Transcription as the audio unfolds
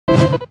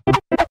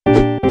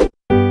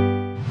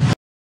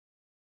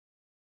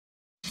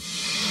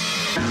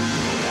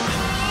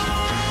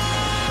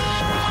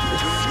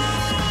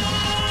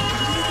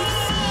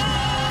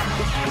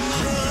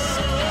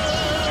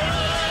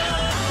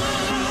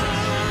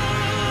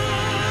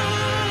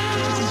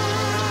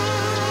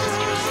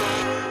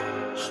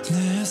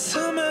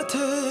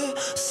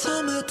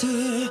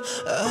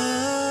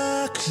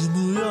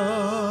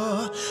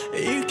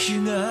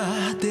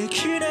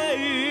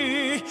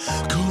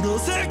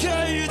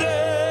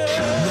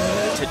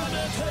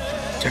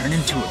Turn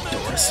into a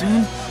door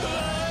soon?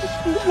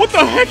 What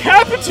the heck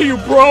happened to you,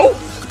 bro?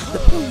 The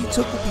pill you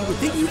took will be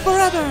within you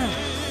forever!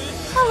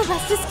 All of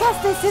us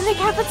discussed this in the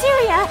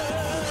cafeteria!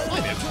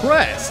 I'm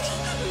impressed!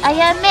 I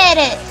admit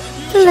it!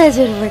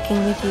 Pleasure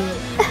working with you.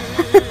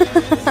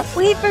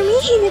 Wait for me,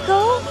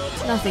 Himiko!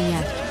 Nothing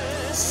yet.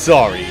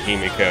 Sorry,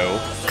 Himiko.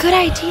 Good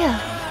idea.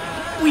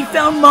 We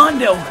found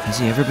Mondo! Has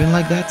he ever been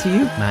like that to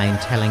you?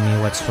 Mind telling me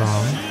what's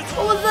wrong?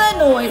 What was that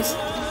noise?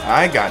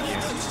 I got you.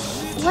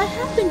 What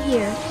happened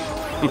here?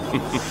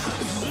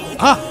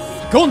 Ah!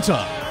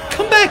 Gonta!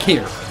 Come back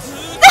here!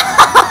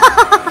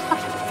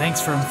 Thanks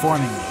for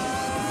informing me.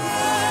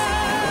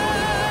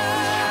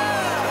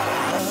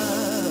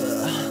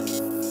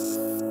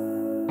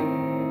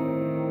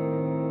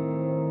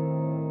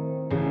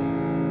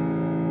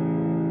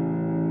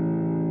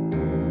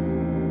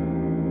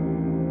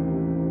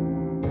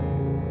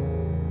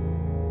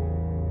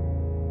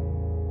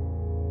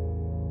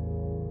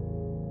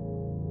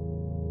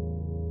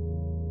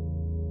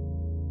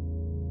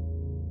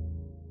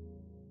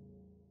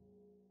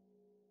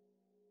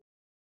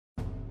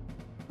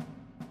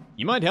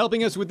 You mind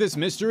helping us with this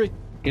mystery?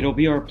 It'll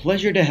be our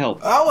pleasure to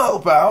help. I'll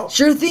help out.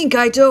 Sure thing,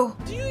 Kaito!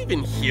 Do you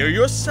even hear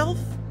yourself?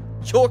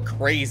 You're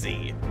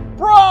crazy.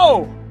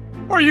 Bro!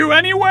 Are you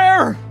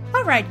anywhere?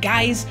 Alright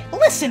guys,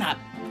 listen up.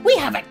 We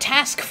have a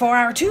task for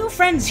our two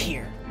friends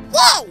here.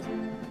 Whoa!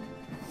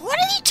 What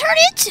did he turn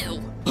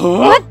into? Huh?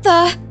 What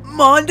the?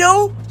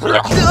 Mondo?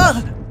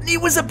 He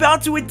was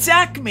about to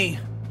attack me!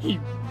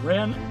 He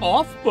ran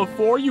off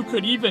before you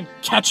could even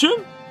catch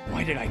him?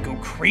 Why did I go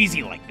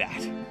crazy like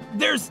that?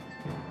 There's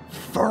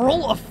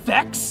feral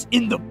effects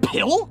in the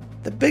pill?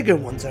 The bigger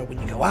ones are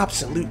when you go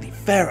absolutely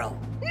feral.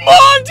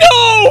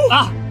 Mondo!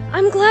 Ah!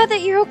 I'm glad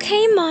that you're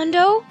okay,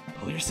 Mondo.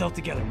 Pull yourself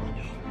together,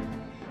 Mondo.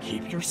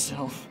 Keep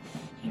yourself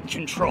in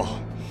control.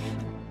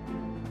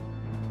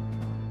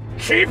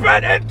 Keep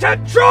it in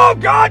control,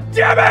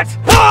 goddammit!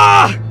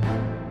 Ah!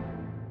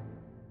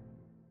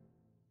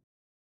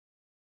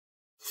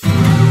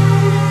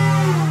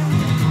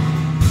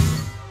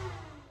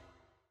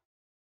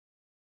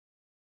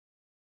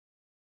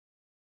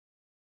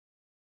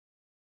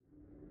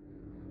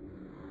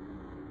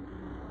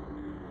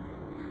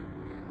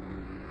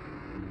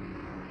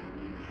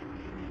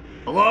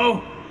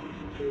 Hello?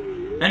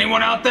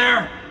 Anyone out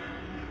there?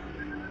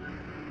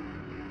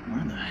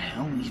 Where the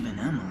hell even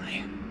am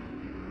I?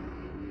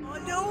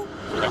 Mondo?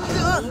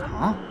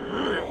 Huh?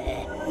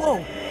 Whoa,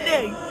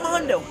 hey,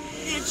 Mondo!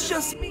 It's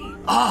just me!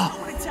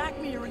 Don't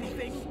attack me or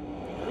anything!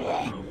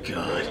 Oh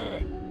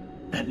god.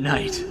 That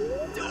night.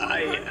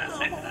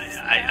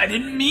 I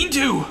didn't mean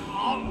to!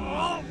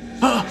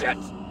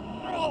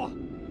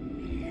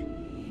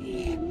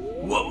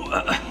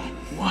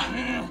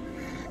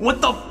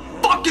 What the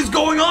fuck is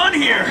going on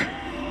here?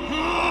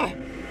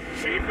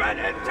 Keep it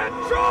in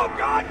control,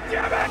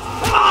 goddammit!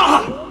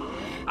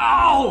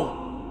 Ow!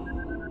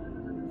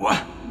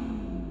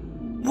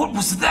 What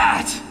was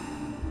that?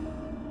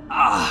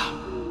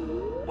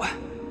 What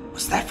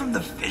was that from the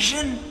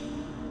vision?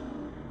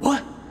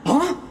 What?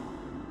 Huh?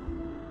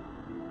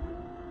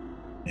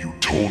 You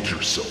told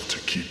yourself to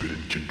keep it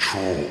in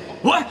control.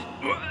 What?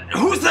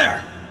 Who's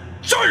there?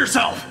 Show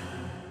yourself!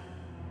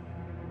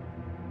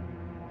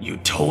 You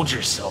told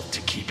yourself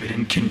to keep it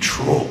in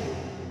control,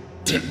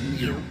 didn't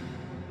you?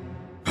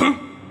 Huh?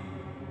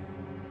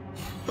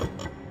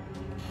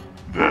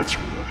 That's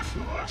what I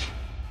thought.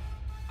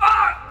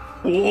 Ah!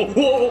 Whoa,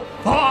 whoa,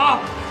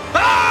 ah!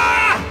 Ah!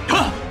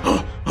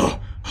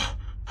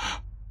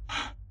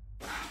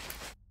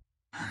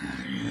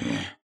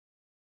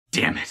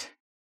 Damn it.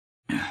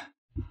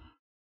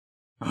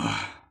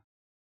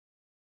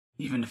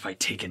 Even if I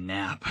take a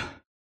nap,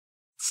 it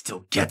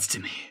still gets to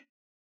me.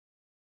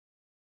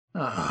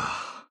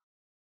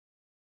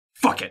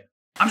 Fuck it.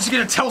 I'm just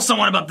gonna tell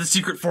someone about the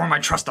secret form I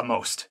trust the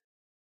most.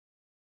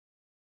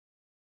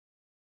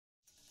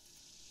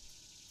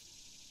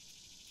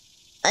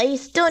 I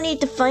still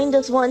need to find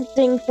this one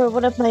thing for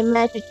one of my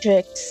magic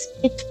tricks.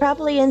 It's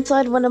probably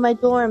inside one of my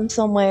dorms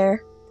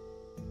somewhere.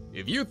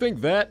 If you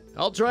think that,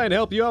 I'll try and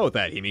help you out with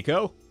that,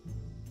 Himiko.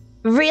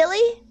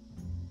 Really?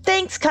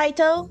 Thanks,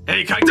 Kaito.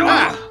 Hey,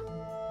 Kaito!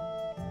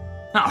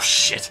 Oh,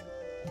 shit.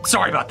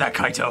 Sorry about that,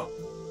 Kaito.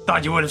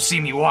 Thought you would have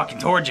seen me walking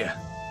toward you.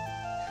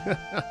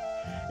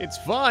 It's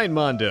fine,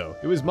 Mondo.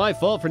 It was my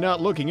fault for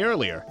not looking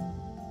earlier.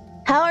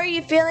 How are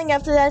you feeling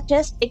after that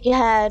chest ache you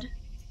had?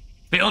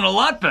 Feeling a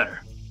lot better.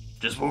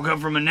 Just woke up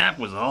from a nap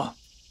was all.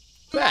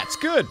 That's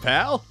good,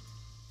 pal.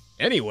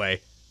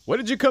 Anyway, what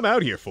did you come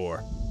out here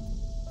for?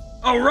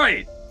 Oh,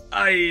 right.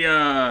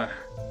 I,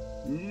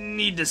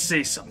 need to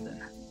say something.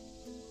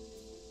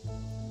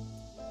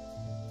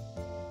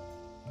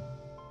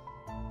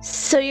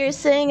 So you're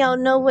saying I'll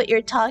know what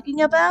you're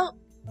talking about?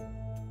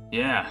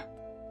 Yeah.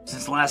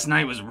 Since last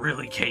night was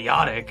really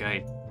chaotic,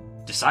 I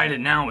decided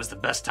now was the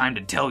best time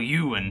to tell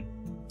you and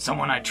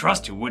Someone I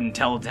trust who wouldn't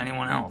tell it to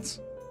anyone else.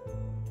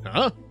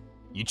 Huh?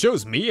 You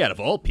chose me out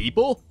of all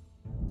people?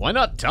 Why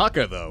not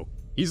Taka, though?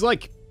 He's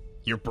like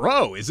your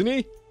bro, isn't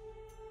he?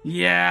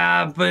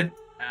 Yeah, but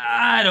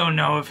I don't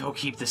know if he'll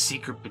keep the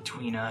secret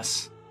between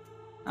us.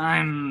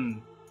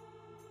 I'm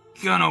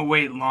gonna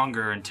wait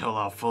longer until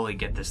I'll fully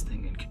get this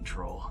thing in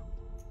control.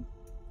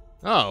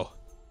 Oh.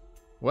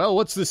 Well,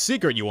 what's the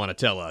secret you want to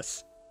tell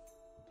us?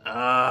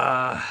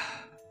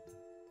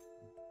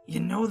 You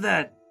know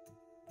that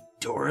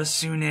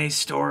Dorasune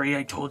story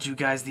I told you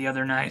guys the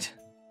other night?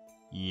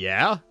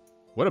 Yeah?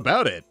 What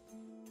about it?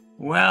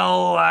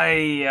 Well,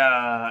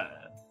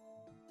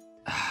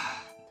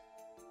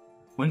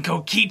 when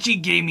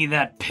Kokichi gave me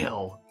that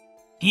pill,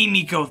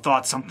 Himiko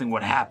thought something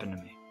would happen to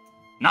me.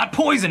 Not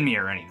poison me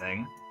or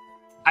anything.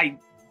 I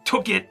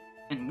took it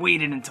and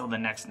waited until the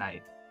next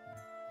night.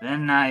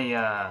 Then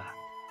I,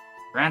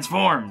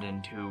 transformed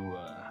into,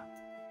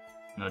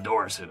 the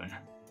Dorasune.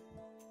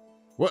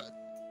 What?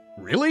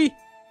 Really?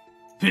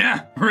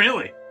 Yeah,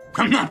 really.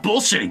 I'm not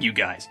bullshitting you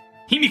guys.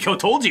 Himiko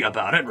told you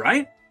about it,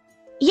 right?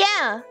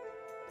 Yeah.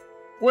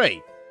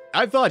 Wait,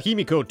 I thought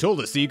Himiko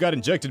told us that you got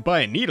injected by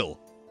a needle.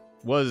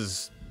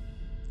 Was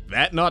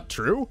that not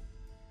true?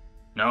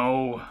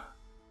 No,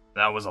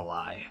 that was a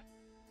lie.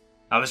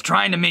 I was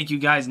trying to make you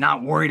guys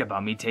not worried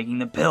about me taking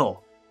the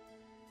pill.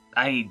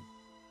 I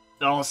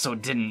also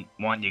didn't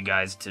want you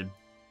guys to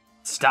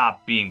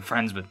stop being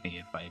friends with me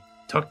if I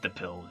took the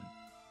pill and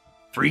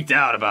freaked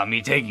out about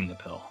me taking the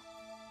pill.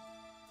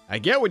 I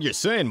get what you're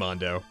saying,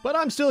 Mondo, but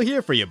I'm still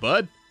here for you,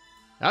 bud.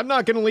 I'm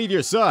not gonna leave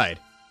your side.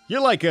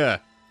 You're like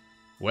a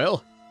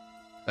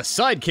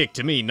sidekick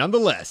to me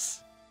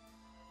nonetheless.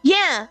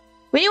 Yeah,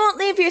 we won't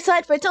leave your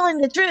side for telling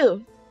the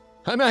truth.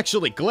 I'm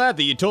actually glad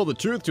that you told the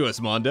truth to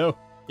us, Mondo.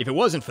 If it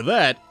wasn't for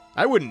that,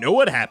 I wouldn't know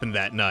what happened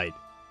that night.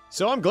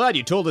 So I'm glad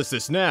you told us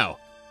this now.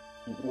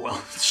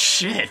 Well,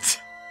 shit.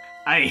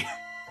 I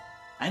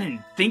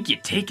didn't think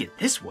you'd take it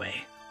this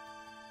way.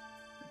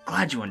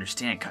 Glad you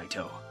understand,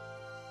 Kaito.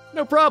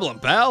 No problem,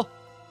 pal.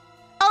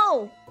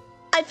 Oh,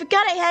 I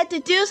forgot I had to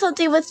do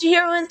something with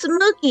Chihiro and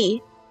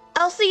Tsumugi.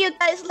 I'll see you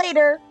guys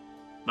later.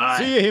 Bye.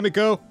 See you,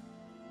 Himiko.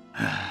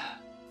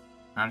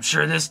 I'm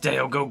sure this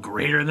day will go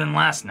greater than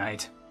last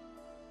night.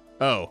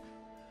 Oh,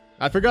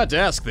 I forgot to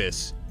ask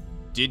this.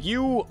 Did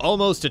you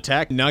almost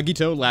attack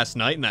Nagito last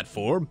night in that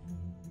form?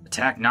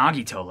 Attack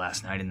Nagito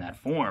last night in that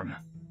form?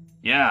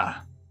 Yeah,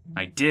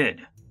 I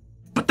did.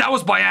 But that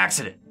was by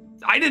accident.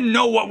 I didn't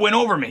know what went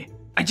over me.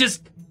 I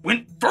just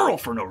went feral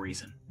for no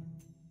reason.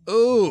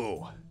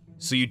 Oh,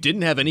 so you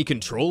didn't have any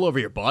control over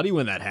your body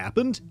when that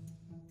happened?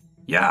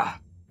 Yeah.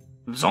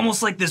 It was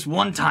almost like this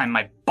one time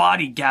my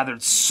body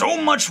gathered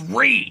so much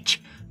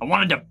rage, I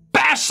wanted to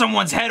bash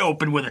someone's head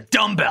open with a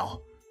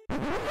dumbbell.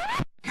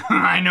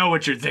 I know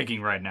what you're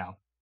thinking right now.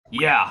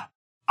 Yeah,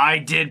 I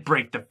did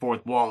break the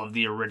fourth wall of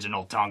the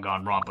original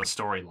Danganronpa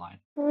storyline.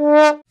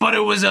 But it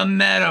was a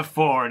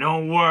metaphor,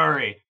 don't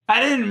worry. I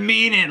didn't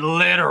mean it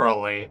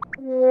literally.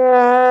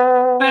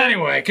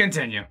 Anyway,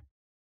 continue.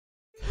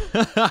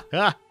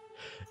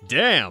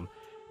 Damn,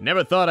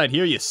 never thought I'd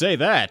hear you say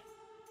that.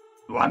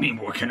 Well, I mean,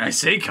 what can I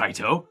say,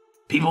 Kaito?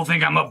 People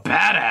think I'm a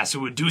badass who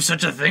would do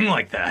such a thing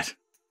like that.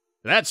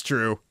 That's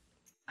true.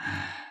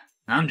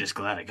 I'm just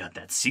glad I got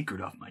that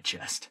secret off my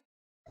chest.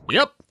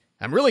 Yep,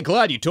 I'm really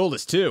glad you told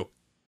us too.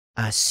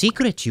 A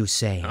secret, you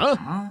say?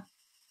 Huh?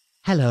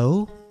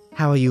 Hello,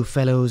 how are you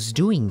fellows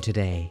doing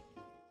today?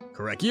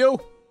 Korekiyo?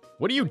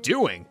 What are you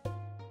doing?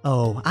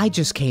 Oh, I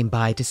just came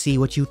by to see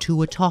what you two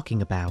were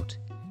talking about.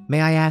 May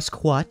I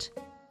ask what?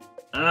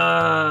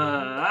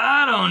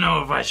 I don't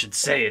know if I should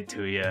say it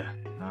to you.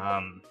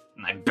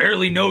 I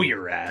barely know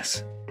your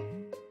ass.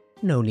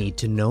 No need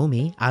to know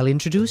me. I'll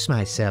introduce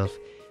myself.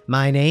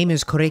 My name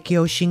is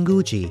Korekiyo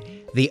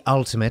Shinguji, the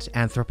ultimate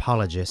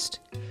anthropologist.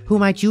 Who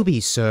might you be,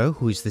 sir,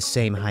 who's the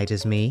same height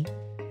as me?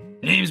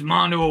 Name's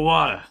Mondo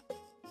Owada,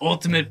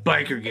 ultimate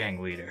biker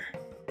gang leader.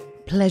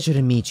 Pleasure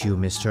to meet you,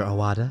 Mr.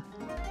 Owada.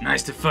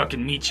 Nice to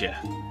fucking meet you,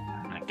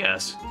 I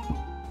guess.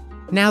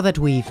 Now that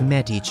we've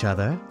met each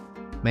other,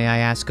 may I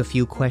ask a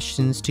few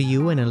questions to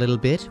you in a little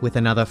bit with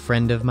another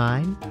friend of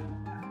mine?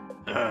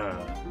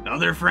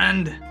 Another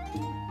friend?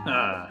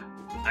 I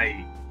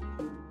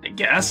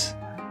guess?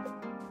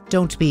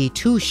 Don't be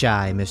too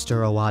shy,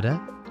 Mr. Owada.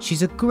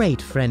 She's a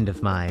great friend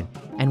of mine,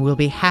 and we'll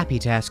be happy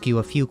to ask you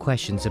a few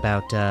questions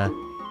about,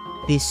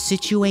 this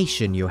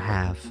situation you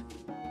have.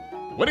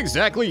 What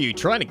exactly are you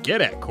trying to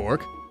get at,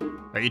 Cork?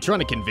 Are you trying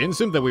to convince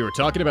him that we were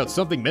talking about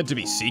something meant to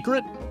be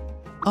secret?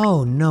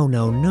 Oh, no.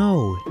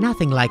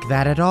 Nothing like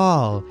that at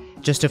all.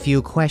 Just a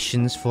few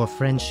questions for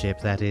friendship,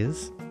 that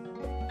is.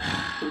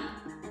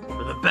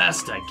 For the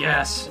best, I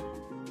guess.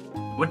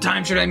 What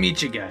time should I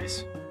meet you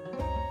guys?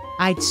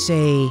 I'd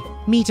say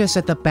meet us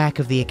at the back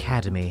of the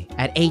academy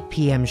at 8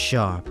 p.m.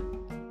 sharp.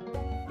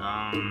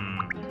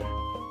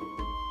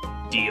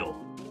 Deal.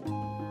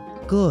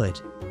 Good.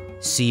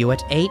 See you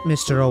at 8,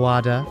 Mr.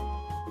 Owada.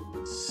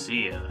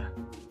 See ya.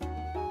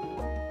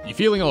 You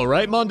feeling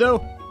alright,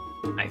 Mondo?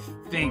 I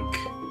think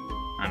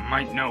I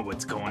might know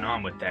what's going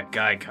on with that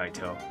guy,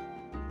 Kaito.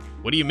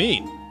 What do you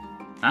mean?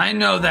 I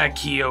know that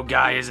Kiyo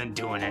guy isn't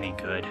doing any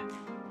good.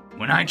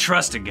 When I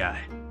trust a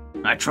guy,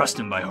 I trust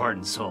him by heart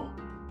and soul.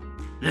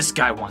 This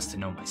guy wants to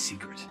know my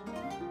secret.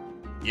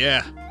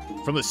 Yeah,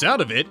 from the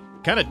sound of it,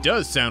 kinda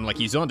does sound like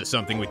he's onto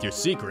something with your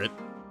secret.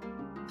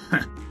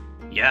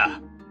 Yeah,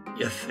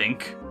 you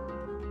think?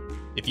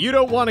 If you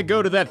don't want to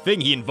go to that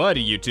thing he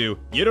invited you to,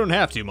 you don't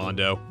have to,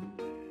 Mondo.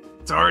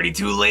 It's already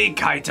too late,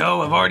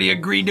 Kaito. I've already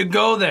agreed to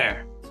go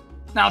there.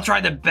 Now I'll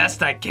try the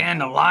best I can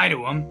to lie to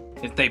them.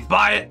 If they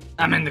buy it,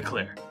 I'm in the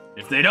clear.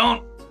 If they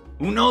don't,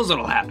 who knows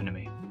what'll happen to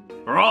me?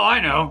 For all I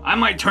know, I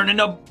might turn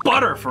into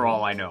butter for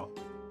all I know.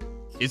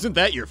 Isn't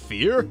that your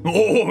fear?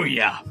 Oh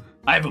yeah,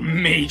 I have a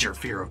major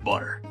fear of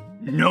butter.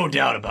 No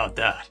doubt about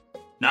that.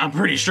 Now I'm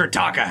pretty sure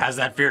Taka has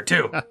that fear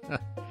too.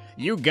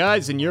 You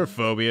guys and your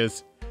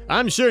phobias.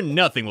 I'm sure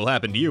nothing will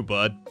happen to you,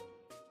 bud.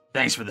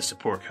 Thanks for the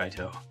support,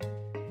 Kaito.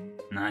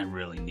 I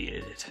really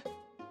needed it.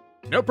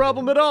 No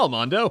problem at all,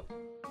 Mondo.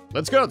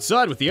 Let's go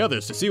outside with the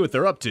others to see what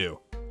they're up to.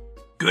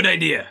 Good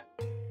idea.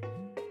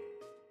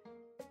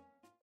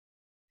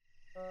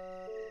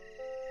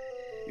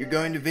 You're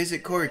going to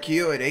visit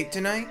Korekiyo at 8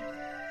 tonight?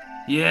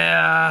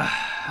 Yeah,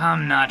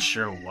 I'm not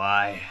sure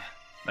why,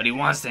 but he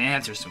wants to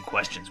answer some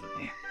questions with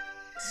me.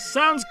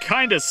 Sounds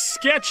kinda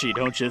sketchy,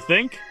 don't you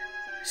think?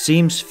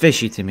 Seems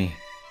fishy to me.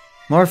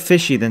 More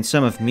fishy than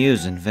some of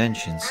Mew's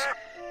inventions.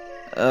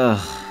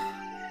 Ugh.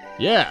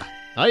 Yeah,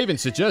 I even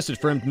suggested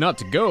for him not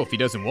to go if he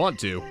doesn't want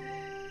to.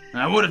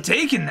 I would have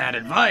taken that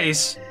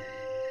advice,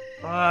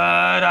 but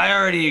I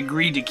already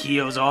agreed to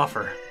Kiyo's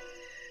offer.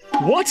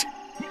 What?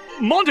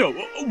 Mondo,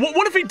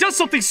 what if he does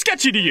something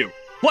sketchy to you?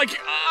 Like,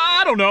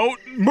 I don't know,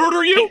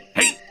 murder you?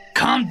 Hey,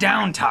 calm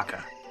down,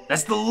 Taka.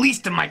 That's the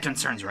least of my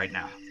concerns right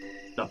now.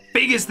 The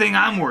biggest thing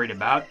I'm worried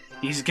about,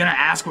 he's gonna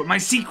ask what my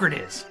secret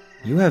is.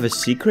 You have a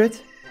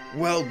secret?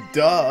 Well,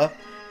 duh.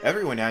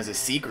 Everyone has a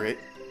secret.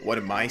 One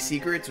of my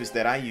secrets was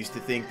that I used to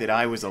think that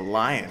I was a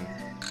lion.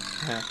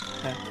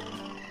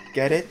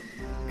 Get it?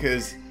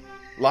 'Cause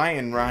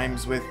lion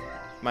rhymes with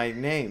my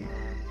name.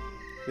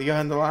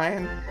 Leon the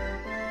Lion?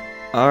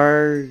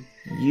 Are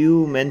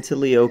you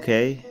mentally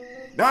okay?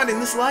 Not in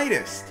the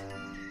slightest.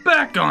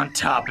 Back on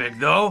topic,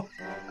 though.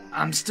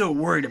 I'm still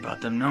worried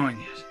about them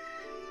knowing it.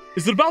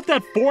 Is it about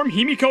that form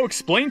Himiko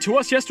explained to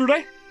us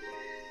yesterday?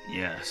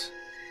 Yes.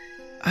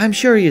 I'm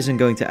sure he isn't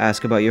going to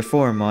ask about your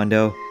form,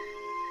 Mondo.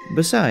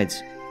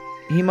 Besides,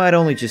 he might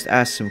only just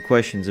ask some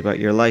questions about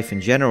your life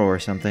in general or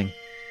something.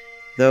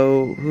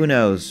 Though, who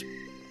knows?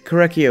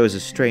 Korekiyo is a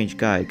strange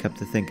guy, come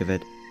to think of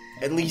it.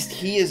 At least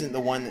he isn't the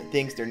one that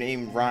thinks their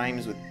name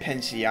rhymes with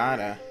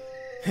Pensiata.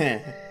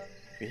 Pensiata.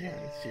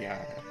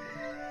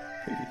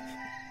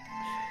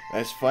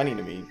 That's funny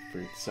to me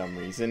for some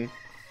reason.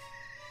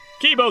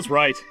 Kiibo's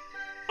right.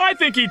 I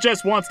think he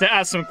just wants to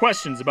ask some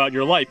questions about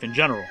your life in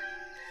general.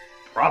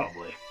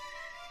 Probably.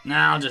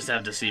 Now I'll just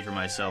have to see for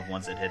myself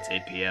once it hits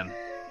 8 p.m.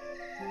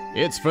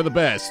 It's for the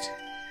best.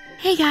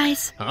 Hey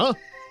guys. Huh?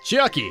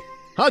 Chiaki,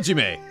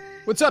 Hajime,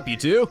 what's up, you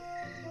two?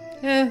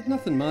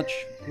 Nothing much.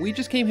 We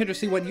just came here to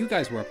see what you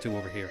guys were up to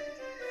over here.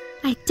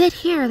 I did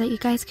hear that you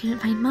guys couldn't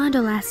find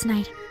Mondo last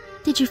night.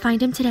 Did you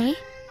find him today?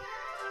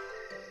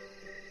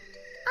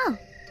 Oh,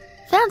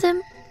 found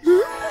him.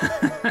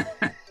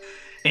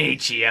 Hey,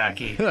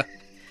 Chiaki.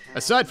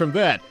 Aside from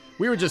that,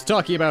 we were just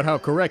talking about how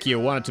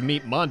Korekiyo wanted to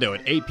meet Mondo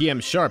at 8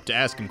 p.m. sharp to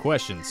ask him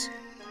questions.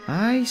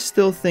 I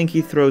still think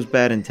he throws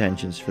bad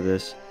intentions for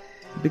this,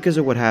 because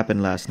of what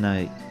happened last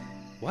night.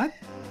 What?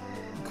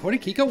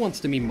 Korekiyo wants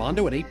to meet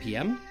Mondo at 8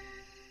 p.m.?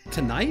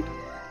 Tonight?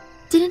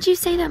 Didn't you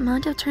say that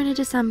Mondo turned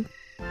into some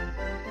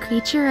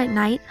creature at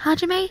night,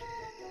 Hajime?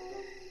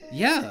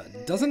 Yeah,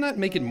 doesn't that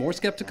make it more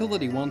skeptical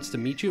that he wants to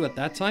meet you at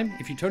that time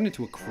if you turn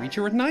into a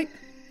creature at night?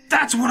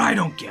 That's what I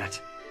don't get.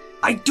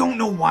 I don't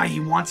know why he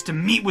wants to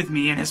meet with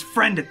me and his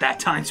friend at that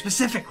time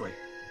specifically.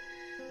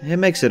 It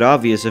makes it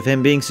obvious of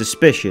him being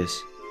suspicious.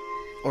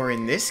 Or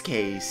in this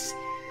case,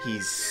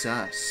 he's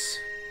sus.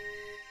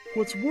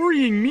 What's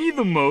worrying me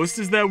the most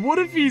is that what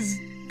if he's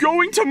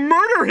going to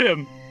murder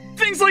him?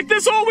 Things like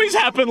this always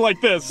happen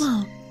like this!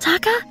 Whoa,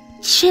 Taka?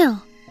 Chill.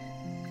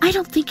 I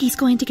don't think he's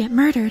going to get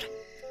murdered.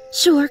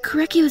 Sure,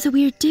 Korekiyo is a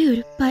weird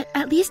dude, but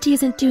at least he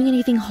isn't doing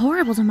anything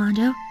horrible to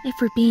Mondo, if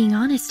we're being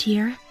honest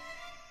here.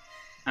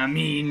 I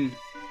mean,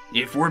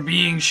 if we're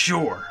being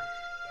sure,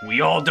 we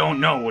all don't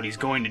know what he's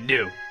going to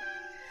do.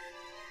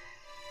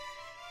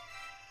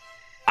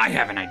 I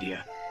have an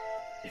idea.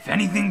 If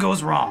anything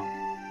goes wrong,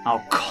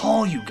 I'll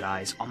call you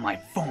guys on my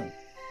phone.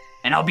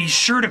 And I'll be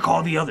sure to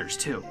call the others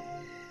too.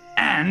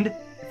 And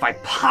if I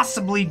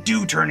possibly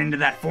do turn into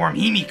that form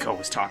Himiko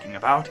was talking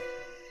about,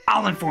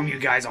 I'll inform you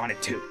guys on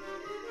it too.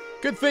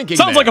 Good thinking,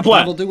 Sounds like a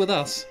plan. That'll do with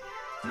us.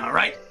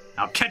 Alright,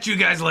 I'll catch you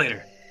guys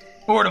later.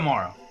 Or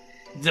tomorrow.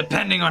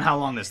 Depending on how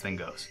long this thing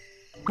goes.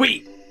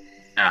 Wait!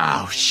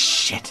 Oh,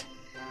 shit.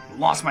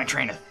 Lost my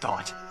train of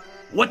thought.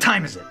 What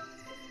time is it?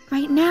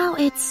 Right now,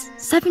 it's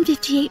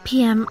 7:58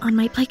 p.m. on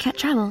my Playcat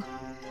Travel.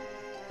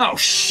 Oh,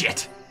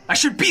 shit. I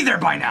should be there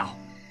by now.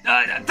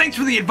 Thanks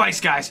for the advice,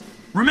 guys.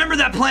 Remember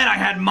that plan I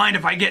had in mind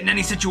if I get in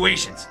any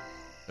situations.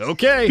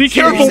 Okay. Be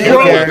careful, Stay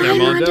bro. there, Hi,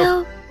 Mondo.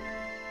 Mondo.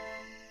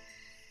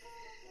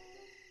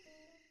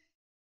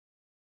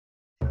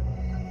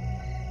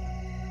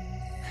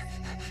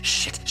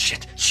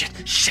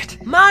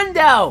 Shit.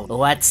 Mondo!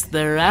 What's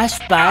the rush,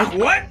 bud?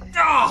 What?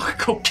 Oh,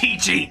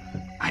 Kokichi!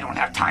 I don't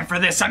have time for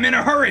this. I'm in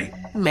a hurry.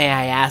 May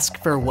I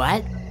ask for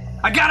what?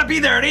 I gotta be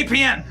there at 8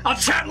 p.m. I'll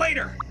chat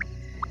later.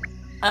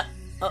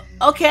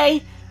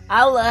 Okay.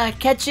 I'll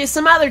catch you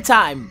some other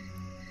time.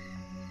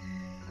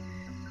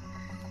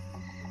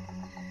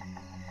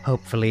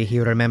 Hopefully he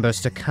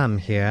remembers to come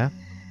here.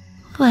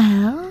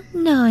 Well,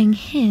 knowing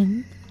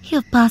him,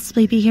 he'll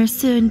possibly be here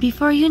soon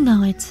before you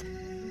know it.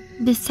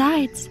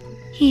 Besides,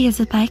 he is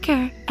a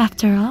biker,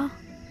 after all.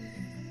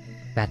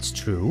 That's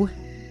true.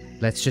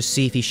 Let's just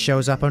see if he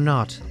shows up or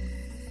not.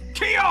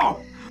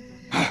 Kiibo!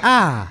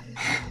 Ah!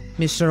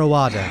 Mr.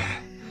 Owada.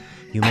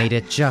 You made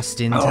it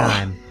just in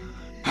time.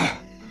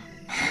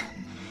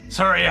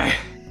 Sorry, I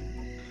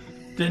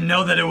didn't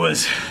know that it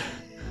was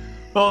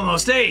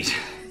almost 8.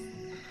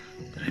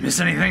 Did I miss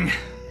anything?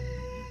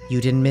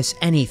 You didn't miss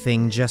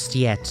anything just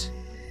yet.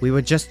 We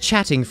were just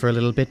chatting for a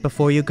little bit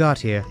before you got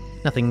here.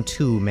 Nothing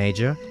too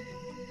major.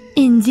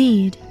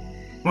 Indeed.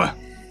 What?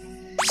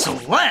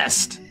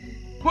 Celeste?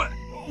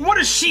 What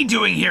is she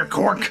doing here,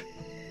 Cork?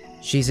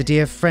 She's a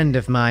dear friend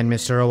of mine,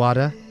 Mr.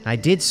 Owada. I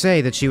did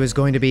say that she was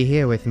going to be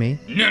here with me.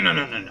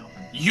 No.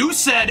 You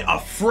said a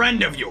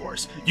friend of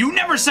yours. You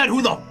never said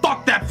who the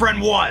fuck that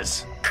friend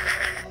was.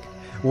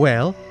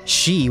 Well,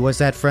 she was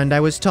that friend I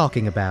was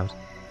talking about.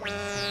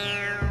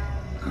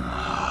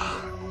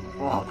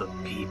 All the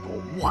people,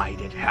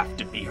 why'd it have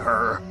to be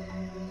her?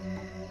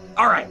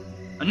 Alright,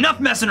 enough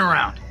messing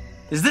around.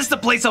 Is this the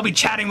place I'll be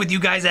chatting with you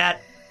guys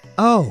at?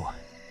 Oh,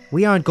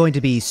 we aren't going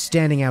to be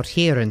standing out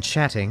here and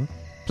chatting.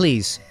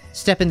 Please,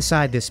 step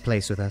inside this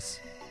place with us.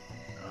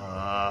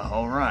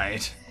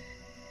 Alright.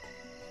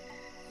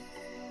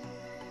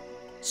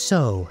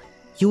 So,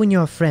 you and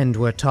your friend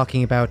were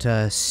talking about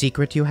a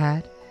secret you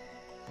had?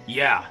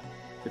 Yeah,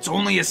 it's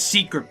only a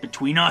secret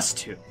between us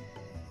two.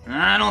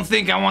 I don't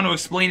think I want to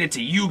explain it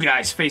to you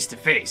guys face to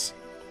face.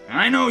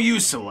 I know you,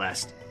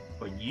 Celeste,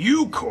 but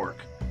you, Cork,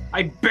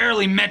 I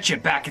barely met you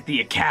back at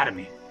the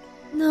academy.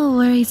 No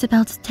worries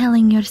about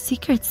telling your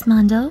secrets,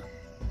 Mondo.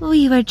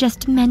 We were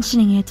just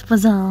mentioning it,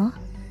 was all.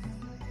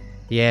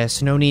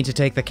 Yes, no need to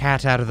take the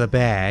cat out of the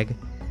bag.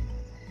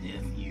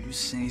 If you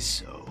say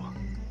so.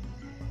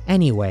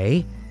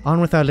 Anyway,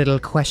 on with our little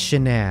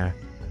questionnaire.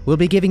 We'll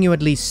be giving you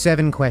at least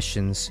 7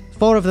 questions.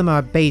 4 of them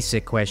are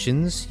basic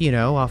questions, you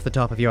know, off the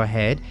top of your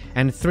head,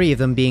 and 3 of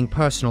them being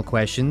personal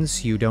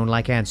questions you don't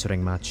like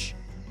answering much.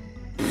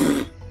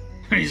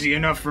 Easy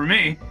enough for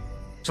me.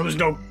 So there's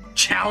no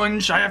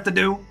challenge I have to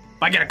do?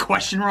 If I get a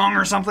question wrong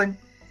or something?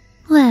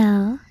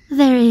 Well,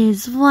 there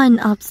is one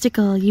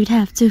obstacle you'd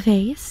have to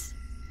face.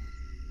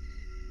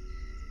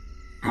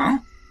 Huh?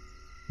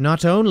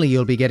 Not only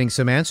you'll be getting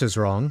some answers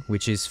wrong,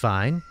 which is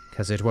fine,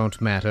 'cause it won't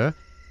matter.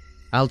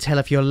 I'll tell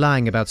if you're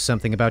lying about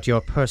something about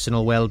your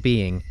personal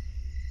well-being.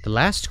 The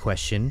last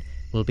question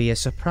will be a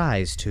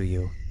surprise to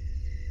you.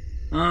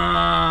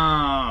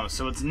 Oh,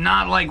 so it's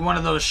not like one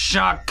of those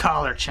shock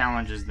collar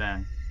challenges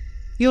then.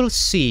 You'll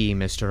see,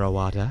 Mr.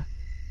 Owada.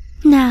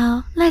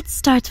 Now, let's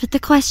start with the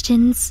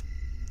questions.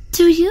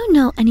 Do you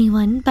know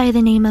anyone by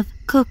the name of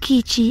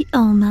Kokichi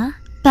Oma,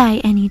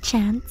 by any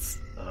chance?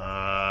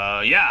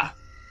 Yeah.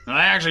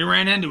 I actually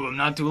ran into him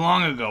not too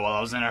long ago while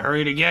I was in a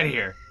hurry to get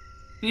here.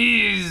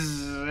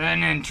 He's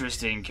an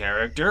interesting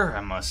character,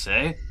 I must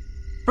say.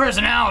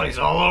 Personality's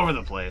all over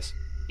the place.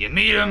 You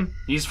meet him,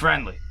 he's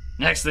friendly.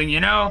 Next thing you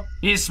know,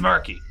 he's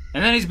smirky.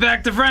 And then he's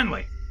back to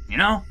friendly, you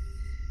know?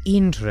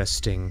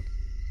 Interesting.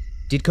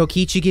 Did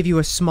Kokichi give you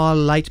a small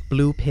light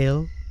blue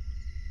pill?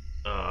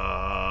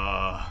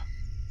 How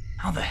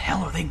the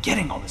hell are they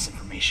getting all this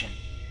information?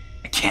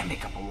 I can't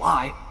make up a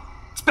lie.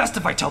 It's best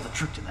if I tell the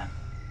truth to them.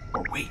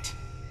 Or wait.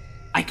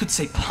 I could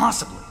say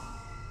possibly.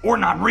 Or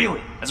not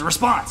really, as a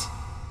response.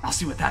 I'll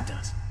see what that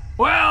does.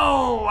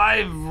 Well,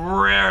 I've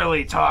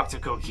rarely talked to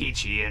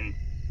Kokichi, and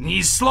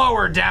he's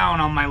slower down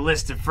on my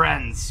list of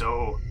friends,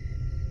 so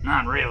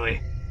not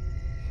really.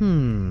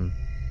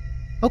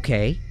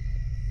 Okay.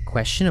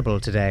 Questionable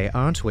today,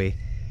 aren't we?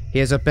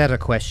 Here's a better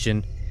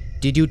question.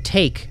 Did you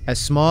take a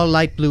small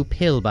light blue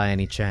pill by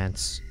any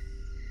chance?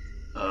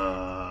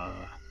 No?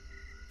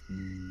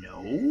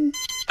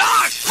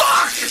 Ah,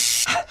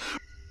 fuck!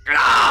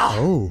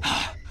 Oh,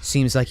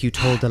 seems like you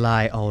told a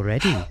lie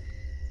already.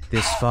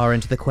 This far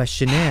into the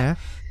questionnaire,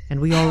 and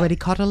we already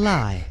caught a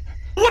lie.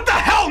 What the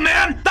hell,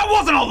 man? That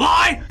wasn't a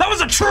lie! That was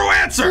a true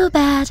answer! Too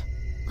bad.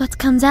 What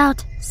comes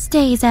out,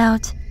 stays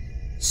out.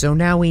 So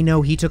now we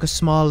know he took a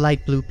small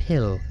light blue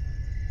pill.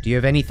 Do you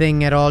have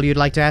anything at all you'd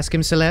like to ask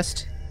him,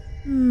 Celeste?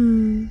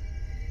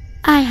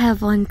 I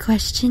have one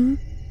question.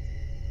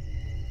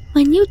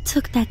 When you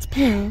took that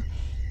pill,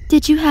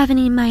 did you have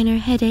any minor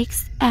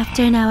headaches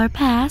after an hour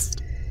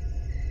passed?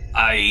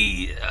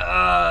 I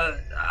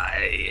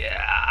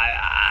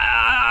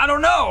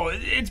don't know.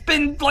 It's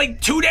been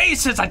like 2 days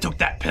since I took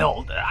that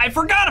pill. I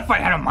forgot if I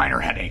had a minor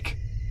headache.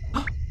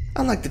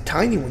 Unlike the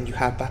tiny one you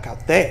had back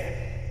out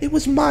there, it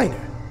was minor,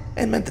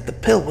 and meant that the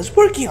pill was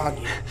working on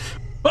you.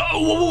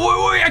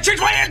 Wait, I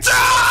changed my answer!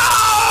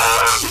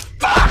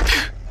 Fuck!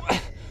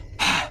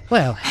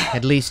 Well,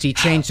 at least he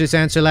changed his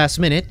answer last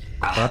minute,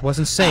 but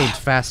wasn't saved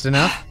fast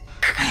enough.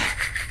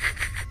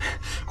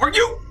 Are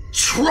you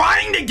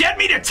trying to get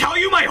me to tell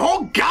you my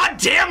whole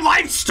goddamn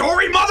life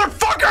story,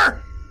 motherfucker?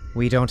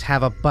 We don't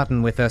have a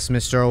button with us,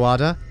 Mr.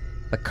 Owada.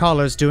 The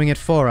collar's doing it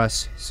for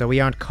us, so we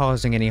aren't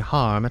causing any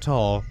harm at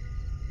all.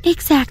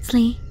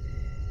 Exactly.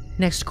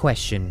 Next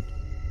question.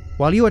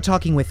 While you were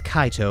talking with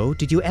Kaito,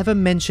 did you ever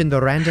mention the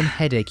random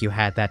headache you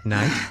had that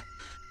night?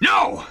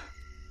 No!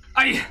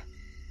 I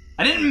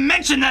didn't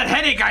mention that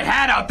headache I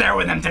had out there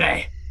with him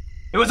today.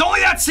 It was only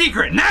that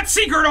secret, and that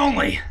secret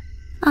only!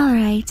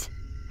 Alright,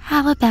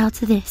 how about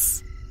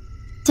this?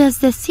 Does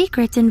the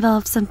secret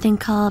involve something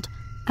called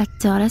a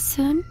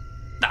Dorasun?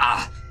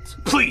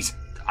 Please,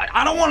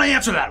 I don't want to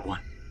answer that one.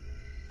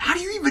 How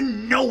do you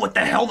even know what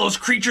the hell those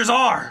creatures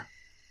are?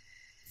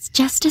 It's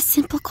just a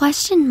simple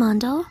question,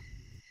 Mondo.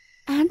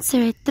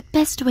 Answer it the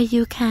best way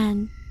you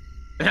can.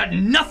 It had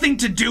nothing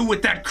to do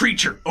with that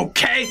creature,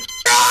 okay?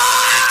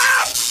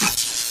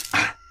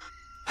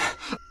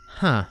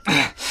 Huh.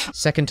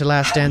 Second to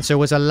last answer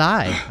was a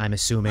lie, I'm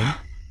assuming.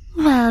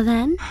 Well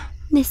then,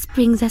 this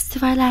brings us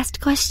to our last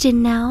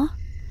question now.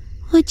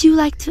 Would you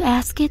like to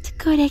ask it,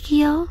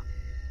 Korekiyo?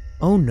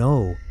 Oh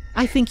no,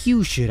 I think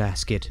you should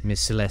ask it,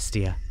 Miss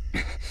Celestia.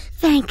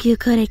 Thank you,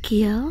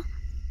 Korekiyo.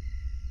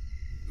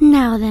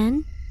 Now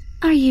then,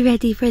 are you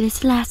ready for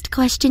this last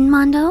question,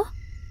 Mondo?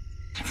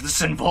 If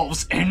this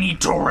involves any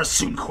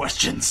Dorasun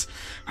questions,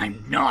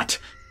 I'm not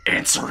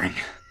answering.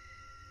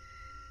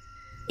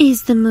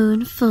 Is the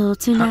moon full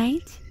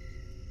tonight?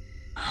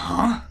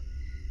 Huh?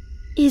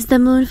 Is the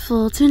moon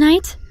full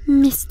tonight,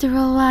 Mr.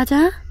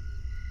 Owada?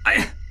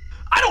 I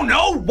don't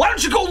know! Why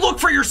don't you go look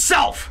for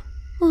yourself?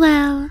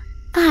 Well,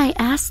 I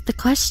asked the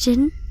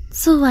question,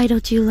 so why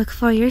don't you look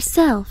for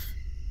yourself?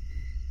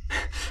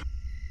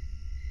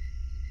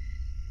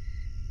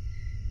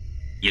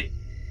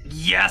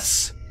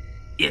 Yes,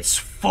 it's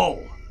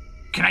full.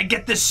 Can I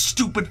get this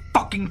stupid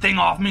fucking thing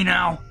off me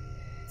now?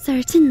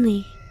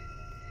 Certainly.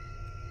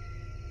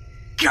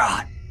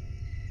 God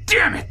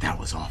damn it, that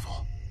was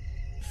awful.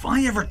 If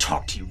I ever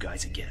talk to you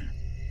guys again,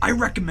 I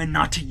recommend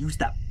not to use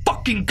that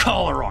fucking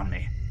collar on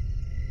me.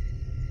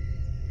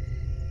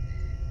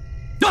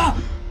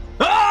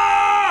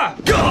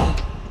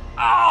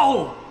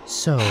 Ow!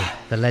 So,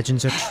 the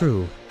legends are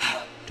true.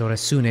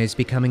 Dorasune is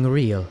becoming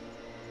real.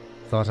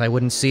 Thought I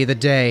wouldn't see the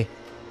day.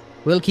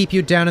 We'll keep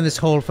you down in this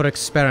hole for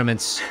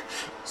experiments.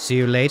 See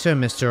you later,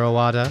 Mr.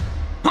 Owada.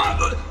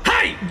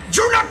 Hey!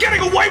 You're not getting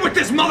away with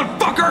this,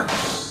 motherfucker!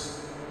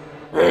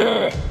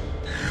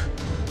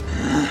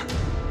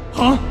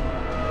 Huh?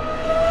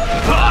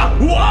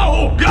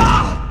 Whoa!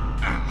 God!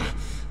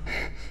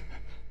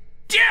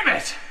 Damn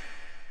it!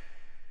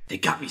 They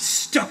got me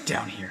stuck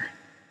down here.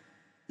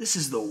 This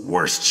is the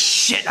worst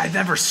shit I've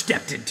ever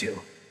stepped into.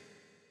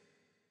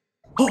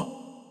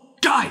 Oh!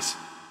 Guys!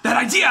 That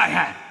idea I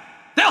had!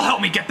 They'll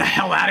help me get the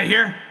hell out of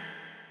here!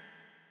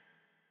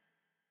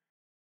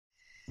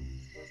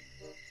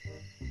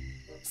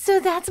 So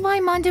that's why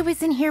Mondo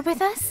isn't here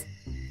with us?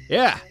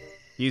 Yeah,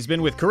 he's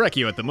been with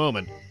Korekiyo at the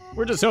moment.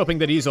 We're just hoping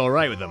that he's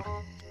alright with him.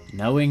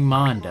 Knowing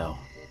Mondo,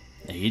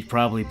 he'd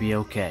probably be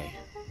okay.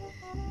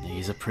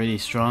 He's a pretty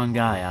strong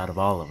guy out of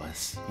all of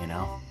us, you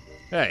know?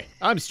 Hey,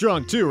 I'm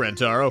strong too,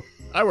 Rantaro.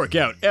 I work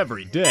out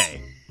every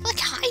day. But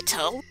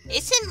Kaito,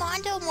 isn't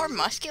Mondo more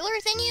muscular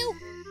than you?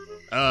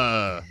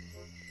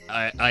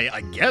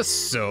 I guess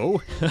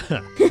so.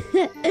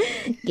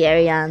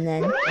 Carry on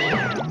then.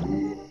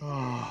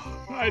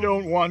 I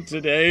don't want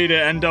today to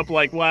end up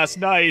like last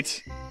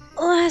night.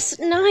 Last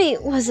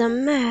night was a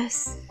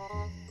mess.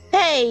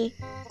 Hey,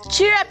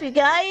 cheer up, you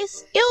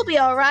guys. It'll be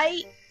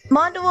alright.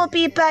 Mondo will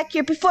be back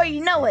here before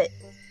you know it.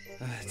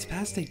 It's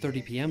past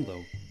 8:30 p.m.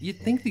 though. You'd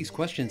think these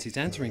questions he's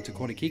answering to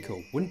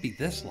Korekiyo wouldn't be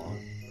this long.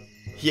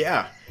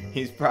 Yeah,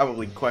 he's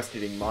probably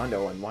questioning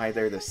Mondo on why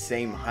they're the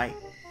same height.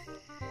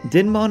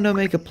 Didn't Mondo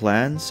make a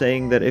plan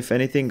saying that if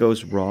anything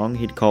goes wrong,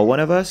 he'd call one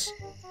of us?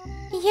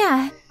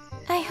 Yeah,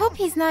 I hope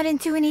he's not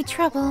into any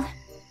trouble.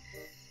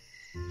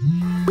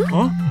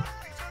 Huh?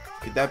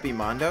 Could that be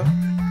Mondo?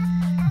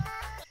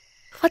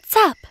 What's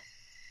up?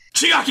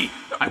 Chiaki!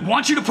 I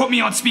want you to put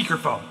me on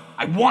speakerphone.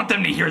 I want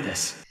them to hear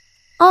this.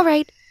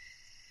 Alright.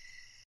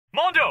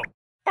 Mondo!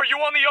 Are you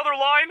on the other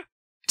line?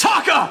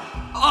 Taka!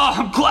 Oh,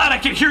 I'm glad I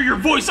can hear your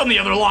voice on the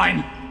other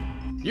line.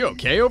 You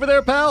okay over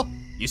there, pal?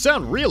 You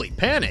sound really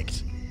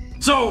panicked.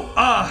 So,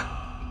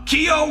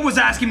 Kiibo was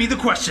asking me the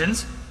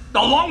questions,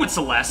 along with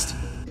Celeste,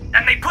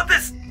 and they put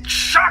this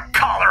shock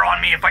collar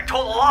on me if I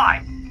told a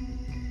lie.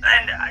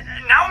 And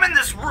now I'm in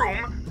this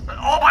room,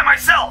 all by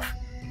myself.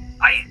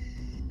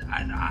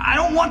 I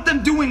don't want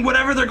them doing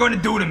whatever they're going to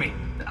do to me.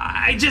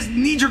 I just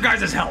need your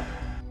guys' help.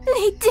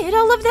 They did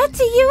all of that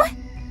to you?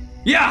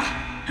 Yeah,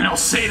 and I'll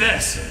say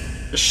this.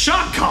 The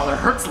shock collar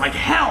hurts like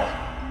hell.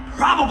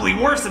 Probably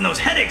worse than those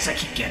headaches I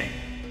keep getting.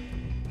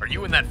 Are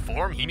you in that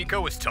form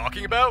Himiko was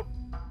talking about?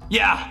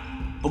 Yeah.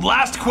 The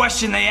last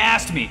question they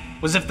asked me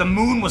was if the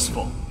moon was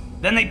full.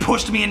 Then they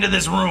pushed me into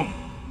this room.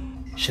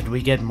 Should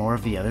we get more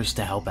of the others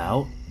to help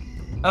out?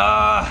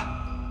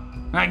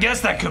 I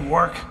guess that could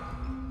work.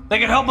 They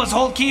could help us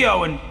hold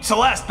Kiyo and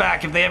Celeste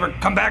back if they ever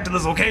come back to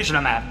this location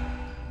I'm at.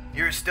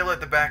 You're still at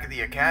the back of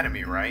the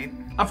academy, right?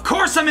 Of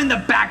course I'm in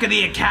the back of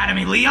the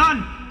academy,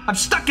 Leon! I'm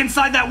stuck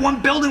inside that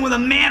one building with a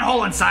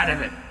manhole inside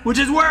of it, which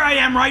is where I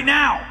am right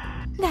now!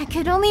 That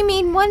could only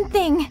mean one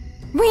thing.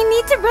 We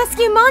need to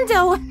rescue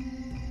Mondo!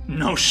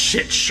 No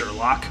shit,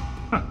 Sherlock.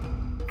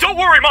 Don't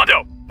worry,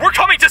 Mondo! We're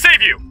coming to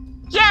save you!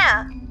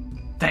 Yeah!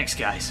 Thanks,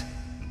 guys.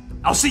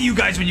 I'll see you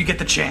guys when you get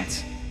the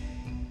chance.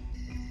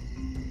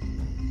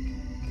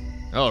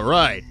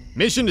 Alright,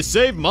 mission to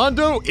save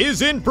Mondo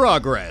is in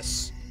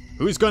progress.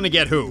 Who's gonna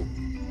get who?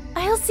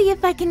 I'll see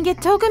if I can get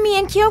Togami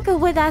and Kyoko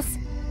with us.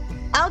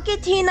 I'll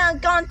get Tina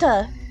and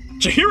Gonta.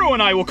 Chihiro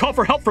and I will call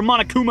for help from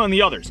Monokuma and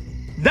the others.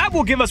 That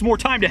will give us more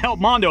time to help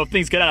Mondo if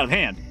things get out of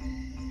hand.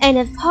 And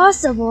if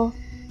possible,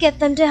 get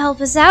them to help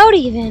us out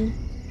even.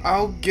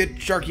 I'll get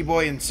Sharky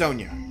Boy and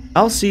Sonia.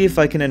 I'll see if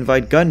I can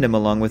invite Gundam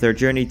along with our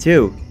journey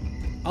too.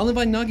 I'll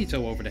invite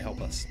Nagito over to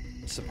help us.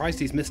 Surprised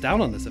he's missed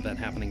out on this event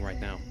happening right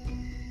now.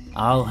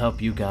 I'll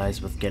help you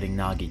guys with getting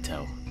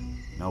Nagito.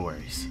 No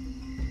worries.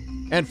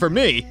 And for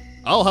me,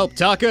 I'll help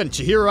Taka and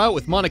Chihiro out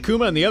with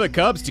Monokuma and the other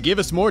cubs to give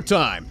us more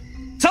time.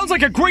 Sounds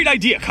like a great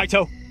idea,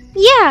 Kaito.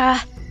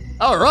 Yeah!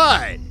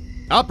 Alright!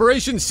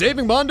 Operation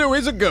Saving Mondo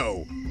is a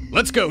go.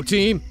 Let's go,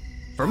 team.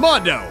 For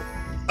Mondo!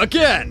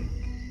 Again!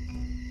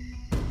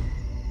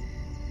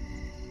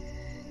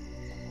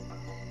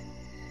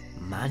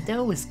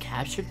 Mondo was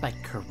captured by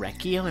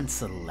Korekiyo and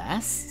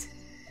Celeste?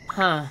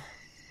 Huh.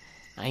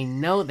 I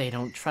know they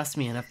don't trust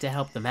me enough to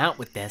help them out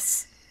with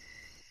this.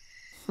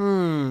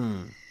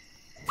 I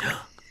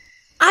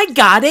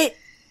got it!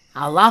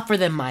 I'll offer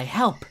them my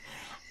help.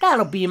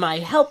 That'll be my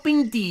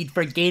helping deed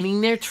for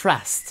gaining their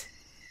trust.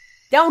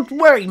 Don't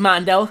worry,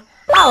 Mondo.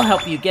 I'll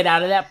help you get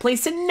out of that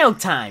place in no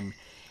time.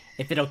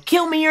 If it'll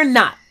kill me or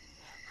not,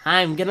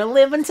 I'm gonna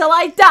live until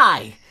I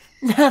die.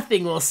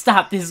 Nothing will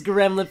stop this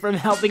gremlin from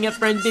helping a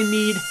friend in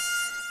need.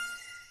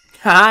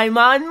 I'm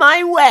on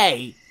my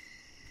way!